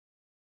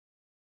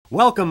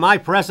Welcome, my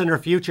present or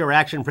future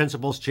Action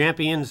Principles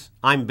champions.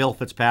 I'm Bill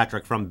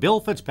Fitzpatrick from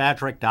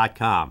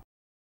BillFitzpatrick.com.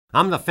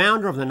 I'm the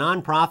founder of the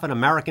nonprofit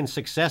American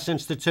Success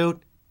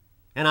Institute,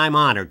 and I'm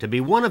honored to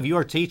be one of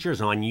your teachers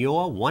on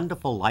your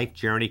wonderful life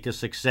journey to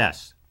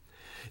success.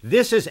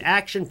 This is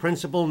Action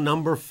Principle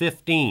number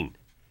 15,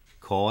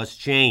 Cause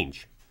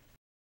Change.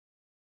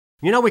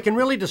 You know, we can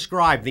really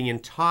describe the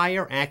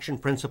entire Action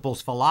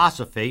Principles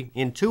philosophy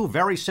in two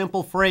very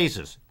simple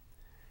phrases: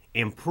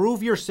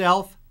 improve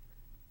yourself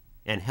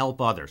and help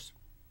others.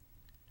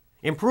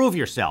 Improve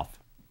yourself.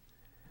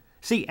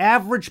 See,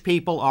 average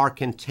people are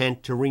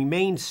content to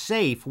remain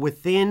safe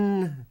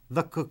within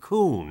the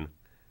cocoon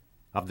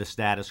of the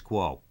status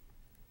quo.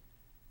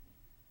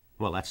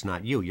 Well, that's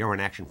not you. You're an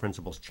Action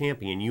Principles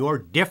champion. You're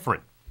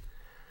different.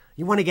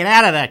 You want to get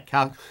out of that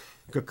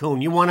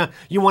cocoon. You want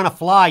to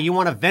fly. You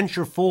want to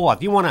venture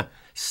forth. You want to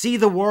see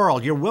the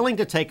world. You're willing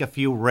to take a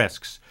few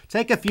risks,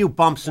 take a few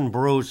bumps and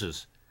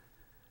bruises,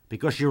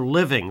 because you're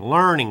living,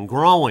 learning,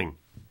 growing.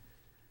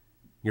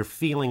 You're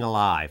feeling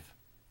alive.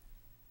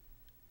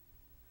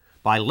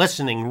 By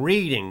listening,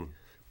 reading,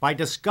 by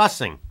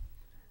discussing,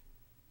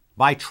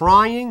 by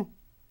trying,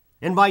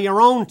 and by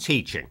your own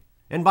teaching,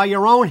 and by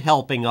your own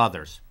helping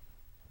others.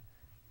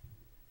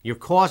 You're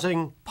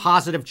causing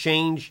positive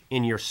change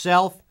in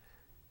yourself,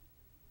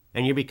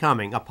 and you're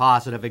becoming a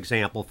positive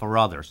example for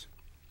others.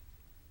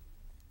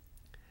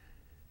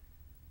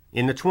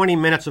 In the 20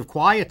 minutes of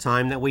quiet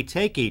time that we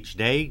take each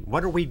day,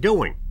 what are we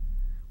doing?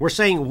 We're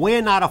saying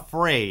we're not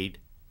afraid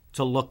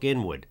to look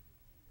inward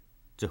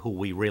to who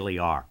we really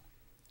are.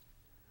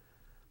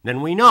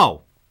 Then we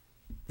know,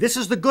 this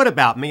is the good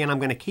about me, and I'm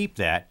going to keep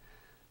that.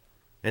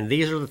 And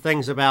these are the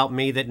things about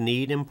me that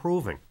need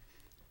improving.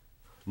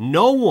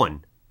 No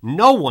one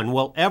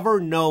will ever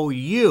know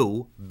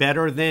you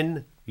better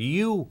than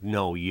you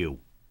know you.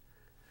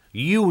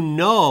 You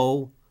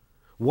know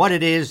what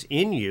it is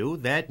in you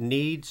that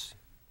needs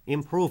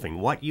improving,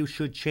 what you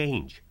should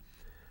change.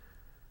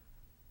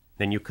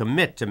 Then you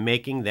commit to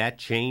making that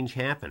change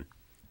happen.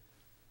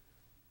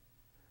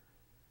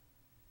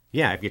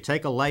 Yeah, if you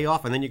take a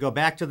layoff and then you go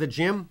back to the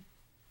gym,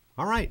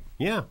 all right,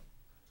 yeah.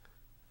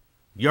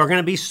 You're going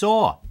to be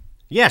sore.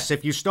 Yes,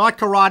 if you start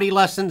karate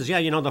lessons,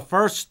 yeah, the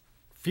first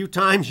few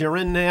times you're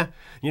in there,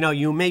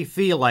 you may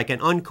feel like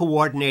an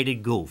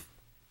uncoordinated goof.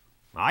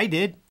 I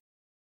did.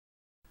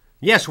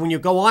 Yes, when you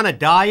go on a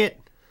diet,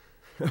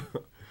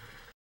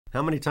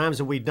 how many times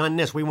have we done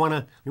this? We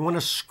want to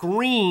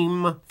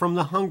scream from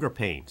the hunger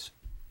pains.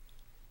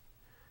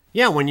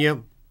 Yeah, when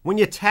you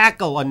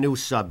tackle a new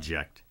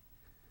subject,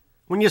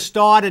 when you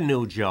start a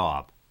new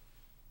job.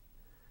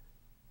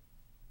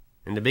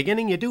 In the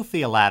beginning, you do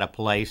feel out of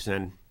place,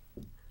 and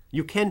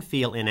you can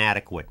feel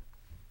inadequate.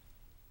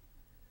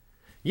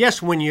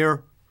 Yes, when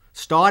you're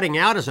starting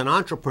out as an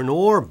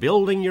entrepreneur,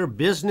 building your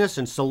business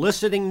and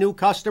soliciting new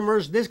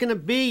customers, there's going to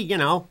be,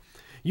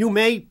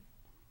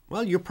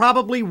 you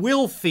probably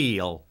will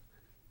feel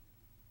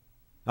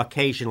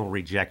occasional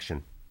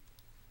rejection.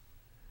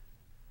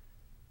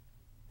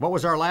 What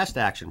was our last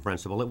action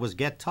principle? It was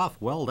get tough.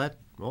 Well,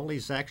 all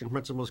these action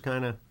principles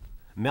kind of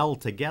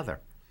meld together.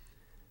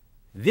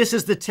 This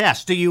is the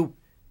test. Do you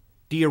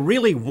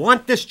really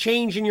want this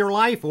change in your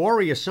life, or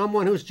are you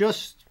someone who's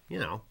just,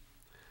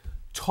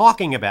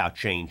 talking about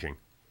changing?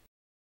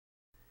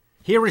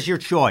 Here is your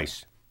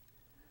choice.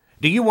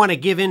 Do you want to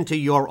give in to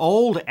your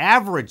old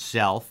average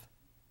self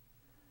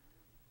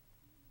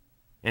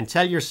and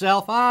tell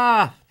yourself,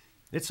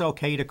 it's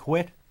okay to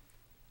quit?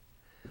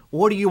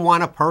 Or do you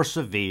want to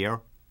persevere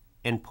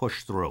and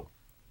push through?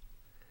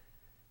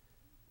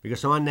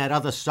 Because on that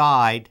other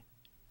side,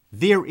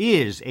 there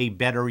is a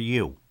better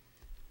you.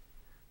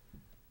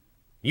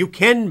 You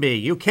can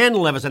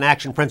live as an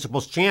Action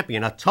Principles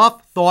champion, a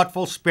tough,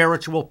 thoughtful,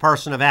 spiritual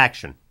person of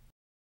action.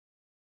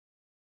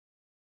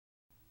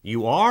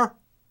 You are,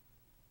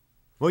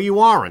 or you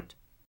aren't.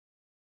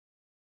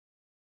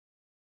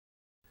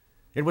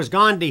 It was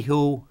Gandhi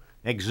who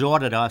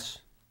exhorted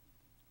us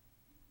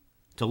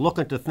to look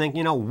and to think,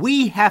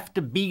 we have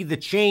to be the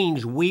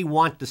change we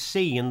want to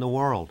see in the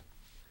world.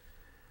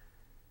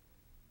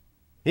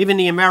 Even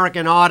the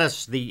American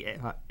artist, the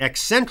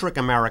eccentric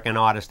American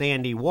artist,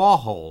 Andy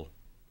Warhol,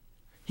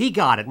 he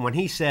got it when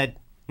he said,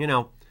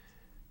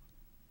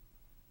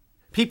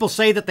 people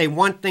say that they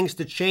want things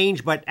to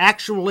change, but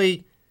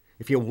actually,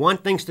 if you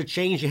want things to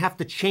change, you have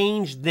to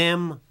change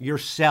them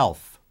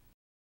yourself.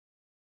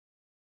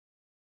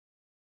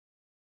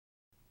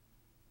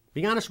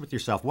 Be honest with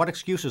yourself. What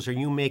excuses are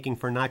you making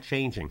for not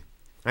changing?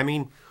 I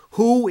mean,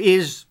 who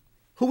is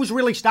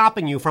really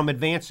stopping you from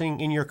advancing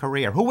in your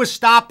career? Who is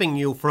stopping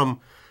you from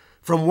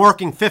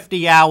working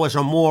 50 hours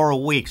or more a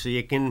week so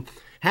you can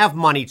have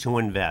money to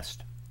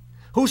invest?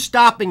 Who's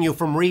stopping you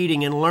from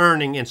reading and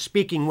learning and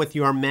speaking with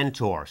your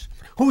mentors?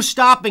 Who's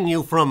stopping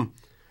you from,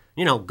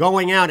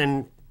 going out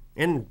and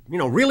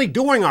really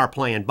doing our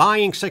plan,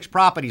 buying 6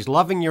 properties,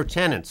 loving your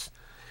tenants,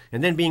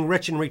 and then being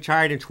rich and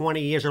retired in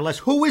 20 years or less?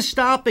 Who is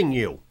stopping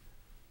you?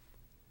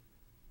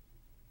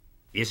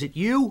 Is it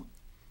you?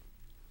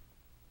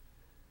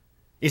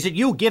 Is it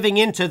you giving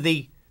in to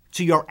the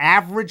to your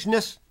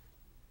averageness,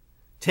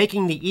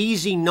 taking the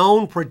easy,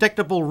 known,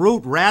 predictable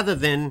route rather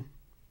than,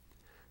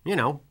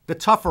 the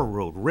tougher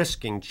route,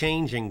 risking,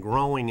 changing,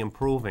 growing,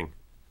 improving.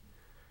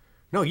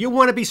 No, you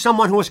want to be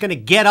someone who is going to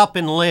get up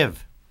and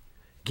live.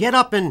 Get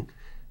up and,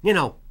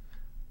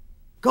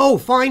 go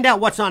find out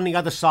what's on the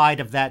other side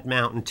of that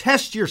mountain.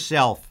 Test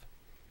yourself.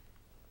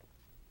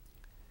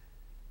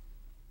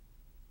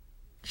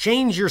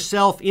 Change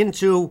yourself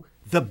into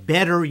the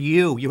better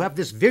you. You have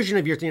this vision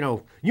of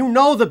you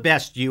know the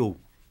best you,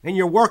 and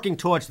you're working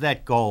towards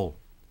that goal.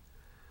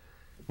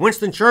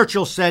 Winston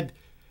Churchill said,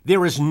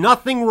 there is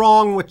nothing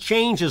wrong with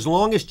change as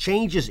long as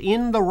change is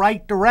in the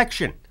right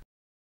direction.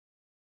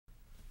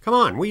 Come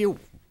on, will you?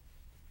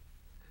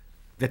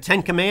 The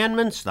 10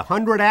 Commandments, the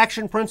 100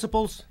 Action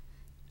Principles.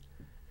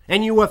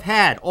 And you have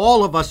had,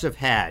 all of us have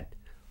had,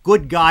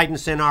 good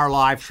guidance in our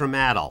lives from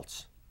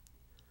adults.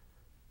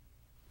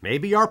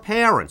 Maybe our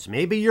parents,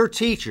 maybe your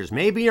teachers,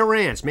 maybe your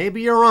aunts,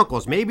 maybe your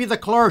uncles, maybe the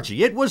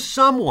clergy. It was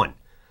someone.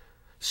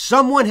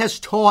 Someone has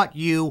taught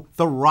you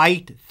the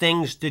right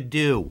things to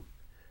do.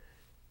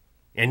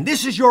 And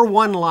this is your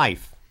one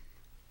life.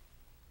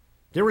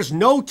 There is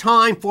no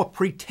time for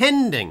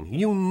pretending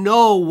you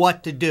know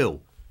what to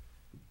do.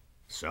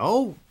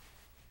 So,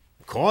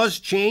 cause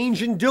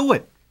change and do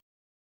it.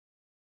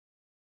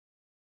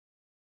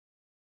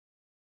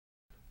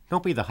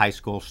 Don't be the high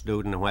school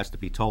student who has to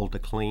be told to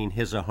clean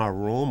his or her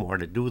room or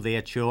to do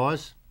their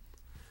chores.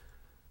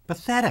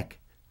 Pathetic.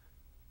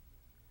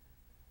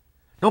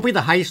 Don't be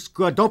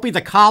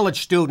the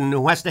college student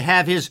who has to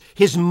have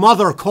his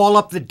mother call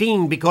up the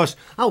dean because,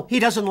 he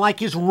doesn't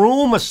like his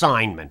room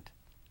assignment.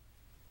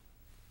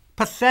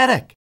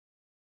 Pathetic.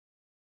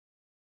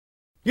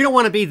 You don't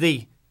want to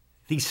be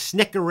the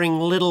snickering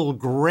little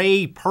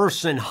gray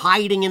person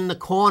hiding in the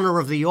corner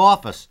of the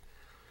office,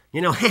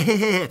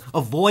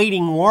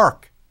 avoiding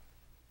work.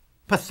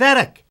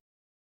 Pathetic.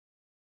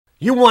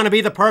 You want to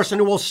be the person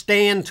who will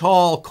stand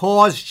tall,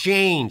 cause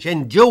change,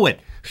 and do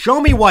it.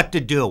 Show me what to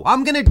do.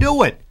 I'm going to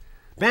do it.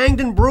 Banged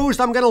and bruised,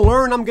 I'm going to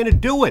learn. I'm going to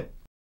do it.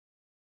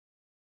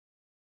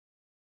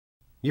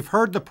 You've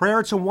heard the prayer.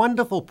 It's a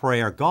wonderful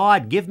prayer.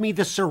 God, give me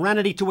the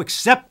serenity to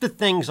accept the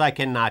things I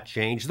cannot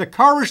change, the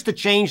courage to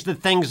change the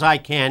things I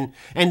can,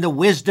 and the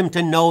wisdom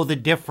to know the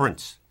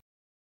difference.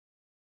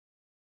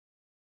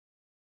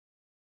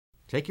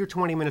 Take your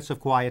 20 minutes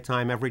of quiet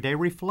time every day.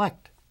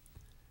 Reflect.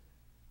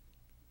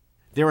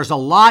 There is a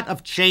lot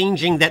of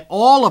changing that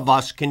all of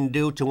us can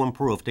do to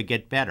improve, to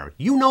get better.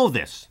 You know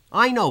this.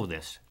 I know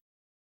this.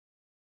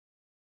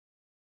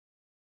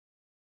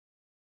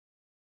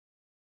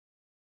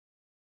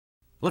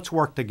 Let's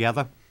work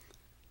together.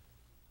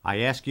 I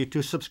ask you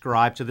to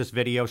subscribe to this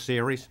video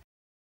series.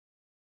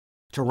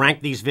 To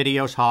rank these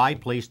videos high,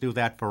 please do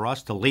that for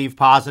us. To leave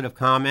positive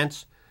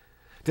comments.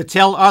 To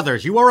tell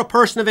others. You are a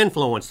person of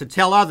influence. To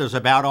tell others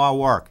about our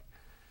work.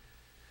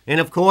 And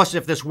of course,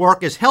 if this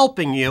work is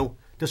helping you,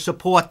 to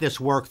support this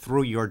work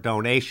through your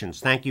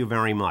donations. Thank you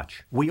very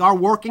much. We are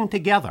working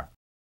together.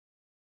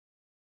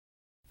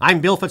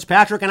 I'm Bill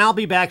Fitzpatrick, and I'll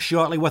be back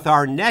shortly with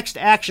our next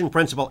action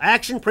principle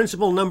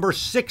number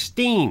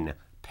 16,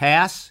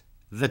 pass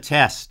the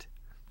test.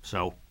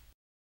 So,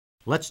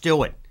 let's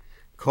do it.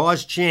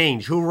 Cause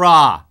change.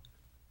 Hoorah!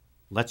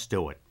 Let's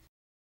do it.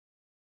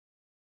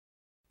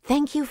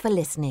 Thank you for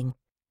listening.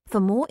 For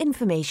more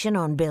information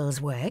on Bill's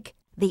work,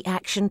 the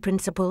Action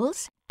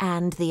Principles,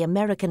 and the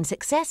American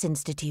Success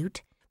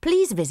Institute,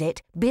 please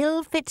visit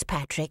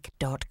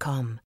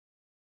billfitzpatrick.com.